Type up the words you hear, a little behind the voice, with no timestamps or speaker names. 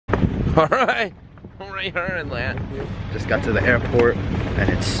Alright. Alright, land. Just got to the airport and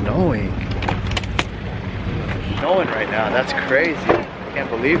it's snowing. It's snowing right now. That's crazy. I can't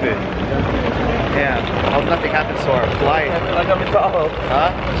believe it. Yeah. I hope nothing happens to our flight.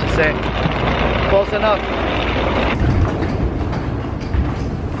 Huh? What's she say? Close enough.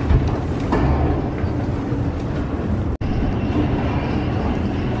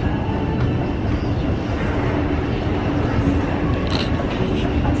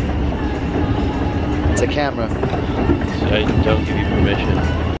 It's a camera. I don't give you permission.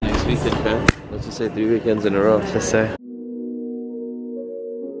 Next weekend, man. Let's just say 3 weekends in a row. Let's just say.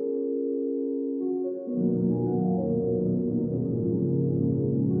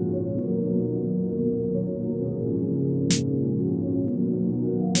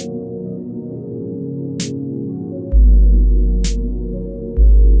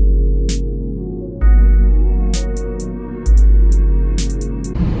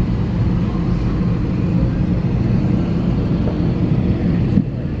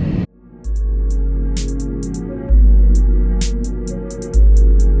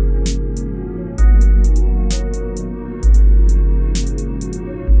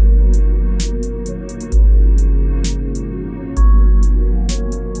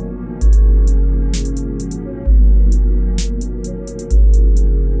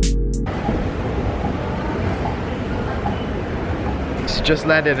 Just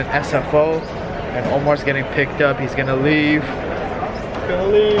landed in SFO and Omar's getting picked up. He's gonna leave.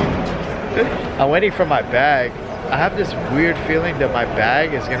 I'm waiting for my bag. I have this weird feeling that my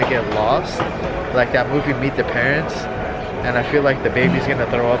bag is gonna get lost, like that movie Meet the Parents, and I feel like the baby's gonna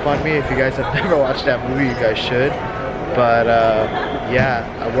throw up on me. If you guys have never watched that movie, you guys should. But yeah,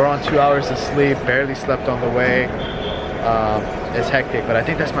 we're on 2 hours of sleep, barely slept on the way. It's hectic, but I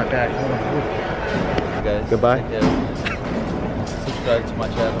think that's my bag. Guys, goodbye. Subscribe to my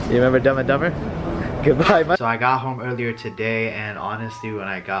channel. You remember Dumb and Dumber? Goodbye. So I got home earlier today, and honestly when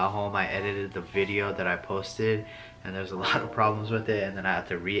I got home I edited the video that I posted and there's a lot of problems with it, and then I had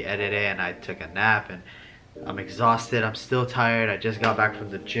to re-edit it, and I took a nap and I'm exhausted. I'm still tired. I just got back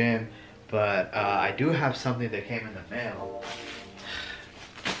from the gym, but I do have something that came in the mail.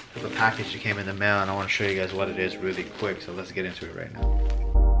 The package that came in the mail, and I want to show you guys what it is really quick, so let's get into it right now.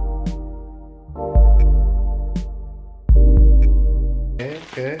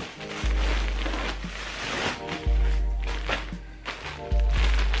 Okay.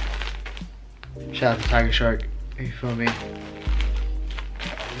 Shout out to Tiger Shark. You feel me? Oh,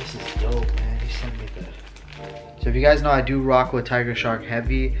 this is dope, man. He sent me that. So if you guys know, I do rock with Tiger Shark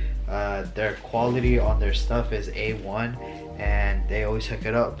heavy. Their quality on their stuff is A1, and they always hook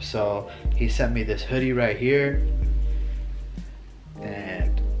it up. So he sent me this hoodie right here,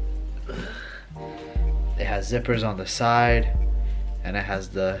 and it has zippers on the side, and it has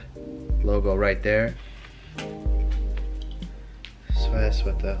the logo right there. So that's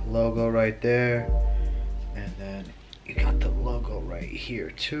with the logo right there, and then you got the logo right here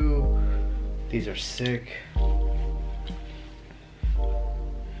too. These are sick.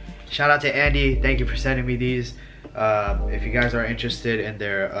 Shout out to Andy, thank you for sending me these. If you guys are interested in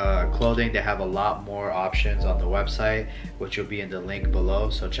their clothing, they have a lot more options on the website, which will be in the link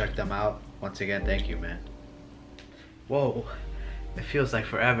below, so check them out. Once again, thank you, man. Whoa. It feels like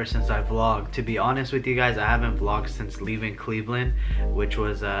forever since I vlogged. To be honest with you guys, I haven't vlogged since leaving Cleveland, which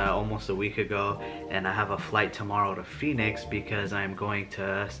was almost a week ago, and I have a flight tomorrow to Phoenix because I'm going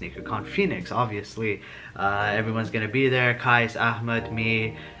to SneakerCon Phoenix, obviously. Everyone's gonna be there. Kais, Ahmed,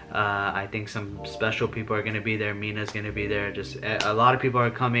 me, I think some special people are gonna be there. Mina's gonna be there. Just a lot of people are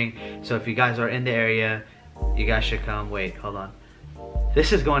coming, so if you guys are in the area, you guys should come. Wait, hold on.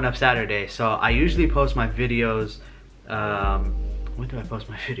 This is going up Saturday, so I usually post my videos when do I post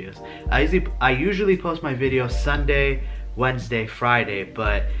my videos? I usually post my videos Sunday, Wednesday, Friday,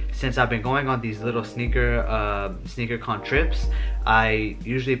 but since I've been going on these little SneakerCon trips, I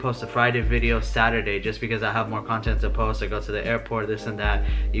usually post a Friday video Saturday just because I have more content to post. I go to the airport, this and that.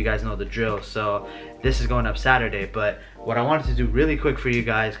 You guys know the drill. So this is going up Saturday, but what I wanted to do really quick for you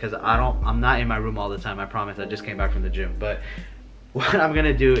guys, because I'm not in my room all the time, I promise. I just came back from the gym, but what I'm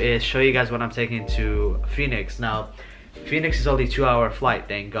gonna do is show you guys what I'm taking to Phoenix. Now, Phoenix is only 2-hour flight,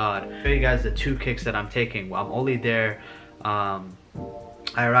 thank God. I'll show you guys the 2 kicks that I'm taking. I'm only there, I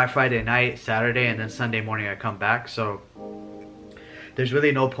arrive Friday night, Saturday, and then Sunday morning I come back. So there's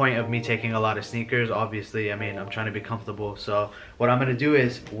really no point of me taking a lot of sneakers. Obviously, I mean, I'm trying to be comfortable. So what I'm gonna do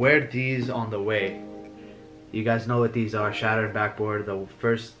is wear these on the way. You guys know what these are, shattered backboard, the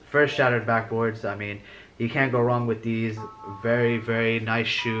first shattered backboards. I mean, you can't go wrong with these. Very, very nice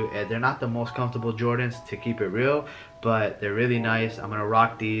shoe. They're not the most comfortable Jordans, to keep it real, but they're really nice. I'm gonna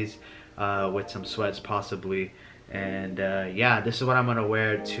rock these with some sweats possibly. And yeah, this is what I'm gonna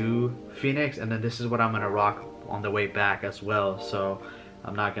wear to Phoenix, and then this is what I'm gonna rock on the way back as well. So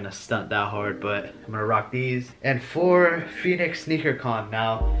I'm not gonna stunt that hard, but I'm gonna rock these. And for Phoenix Sneaker Con,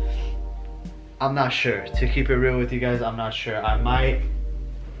 now I'm not sure, to keep it real with you guys. I'm not sure. I might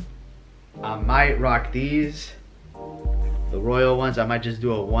rock these, the royal ones. I might just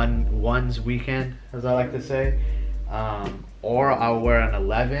do a ones weekend, as I like to say, or I'll wear an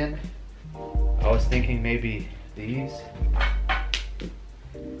 11. I was thinking maybe these,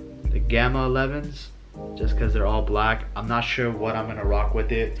 the Gamma 11s, just because they're all black. I'm not sure what I'm gonna rock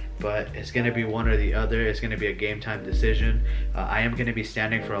with it, but it's gonna be one or the other. It's gonna be a game time decision. I am gonna be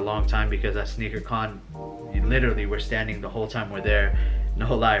standing for a long time because at SneakerCon, literally we're standing the whole time we're there.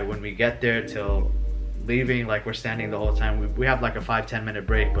 No lie, when we get there till leaving, like, we're standing the whole time. We have like a 5-10 minute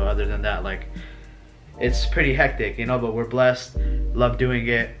break, but other than that, like, it's pretty hectic, you know, but we're blessed. Love doing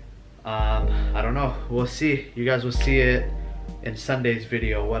it. I don't know, we'll see. You guys will see it in Sunday's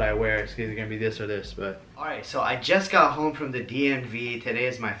video, what I wear. It's either gonna be this or this. But alright, so I just got home from the DMV. Today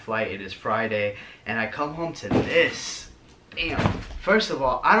is my flight. It is Friday, and I come home to this. Damn. First of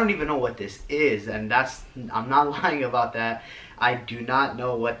all, I don't even know what this is, and I'm not lying about that. I do not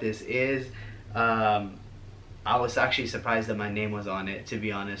know what this is. I was actually surprised that my name was on it, to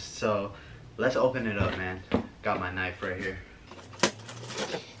be honest. So let's open it up, man. Got my knife right here.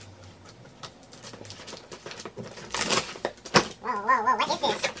 Whoa, what is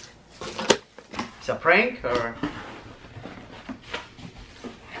this? It's a prank, or?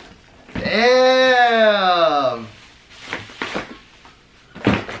 Damn!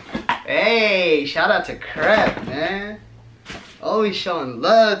 Hey, shout out to Crep, man. Always showing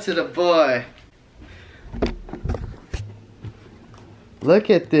love to the boy. Look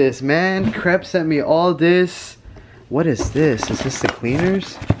at this, man. Crep sent me all this. What is this? Is this the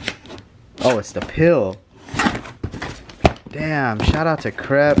cleaners? Oh, it's the pill. Damn, shout out to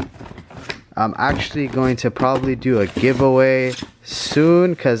Crep. I'm actually going to probably do a giveaway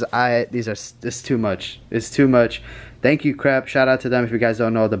soon, because it's too much. It's too much. Thank you, Crep. Shout out to them. If you guys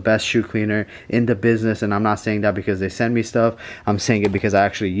don't know, the best shoe cleaner in the business. And I'm not saying that because they send me stuff. I'm saying it because I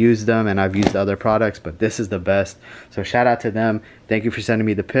actually use them, and I've used other products, but this is the best. So shout out to them. Thank you for sending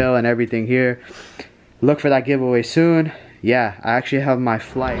me the pill and everything here. Look for that giveaway soon. Yeah, I actually have my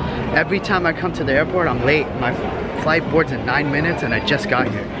flight. Every time I come to the airport, I'm late. My flight boards in 9 minutes, and I just got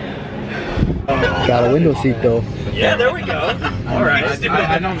here. Got a window seat though. Yeah, there we go. All right.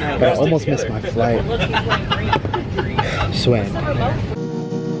 I don't know. But I almost missed my flight. Swing.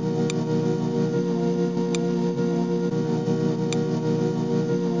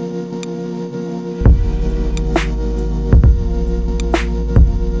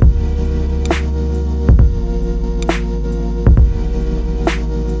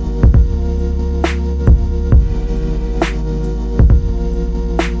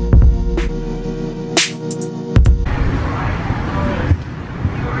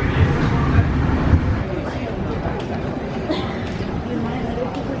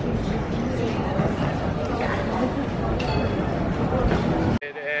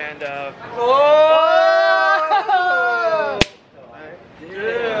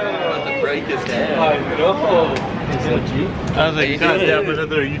 I was like, God damn,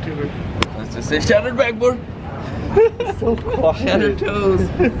 another YouTuber. Let's just say shattered backboard. So quiet. Shattered toes.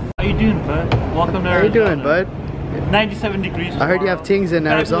 How you doing, bud? Welcome to How you doing, bud? 97 degrees. I heard you have tings in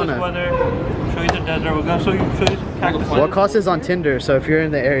Arizona. Weather. Show you the desert. We're gonna show you some cactus. What cost is on Tinder? So if you're in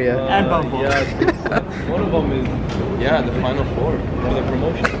the area. And Bumble. Yeah, one of them is the final four for the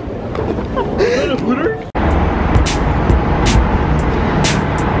promotion.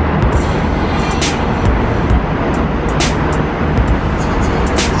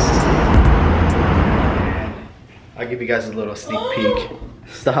 I'll give you guys a little sneak peek.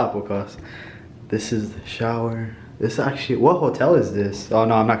 Stop, Wakos. This is the shower. This actually, what hotel is this? Oh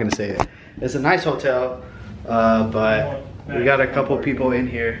no, I'm not gonna say it. It's a nice hotel, but we got a couple people in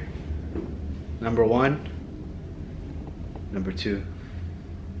here. Number one, number two.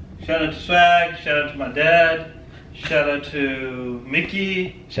 Shout out to Swag. Shout out to my dad. Shout out to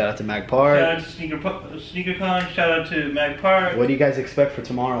Mickey. Shout out to Mag Park. Shout out to SneakerCon. Shout out to Mag Park. What do you guys expect for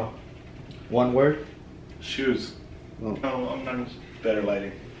tomorrow? One word? Shoes. Oh. No, I'm not gonna. Better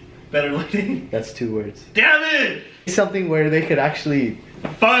lighting. Better lighting. That's 2 words. Damn it! Something where they could actually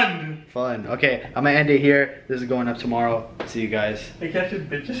Fun. fun. Okay, I'm gonna end it here. This is going up tomorrow. See you guys. I catch it,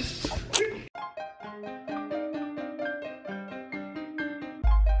 bitches.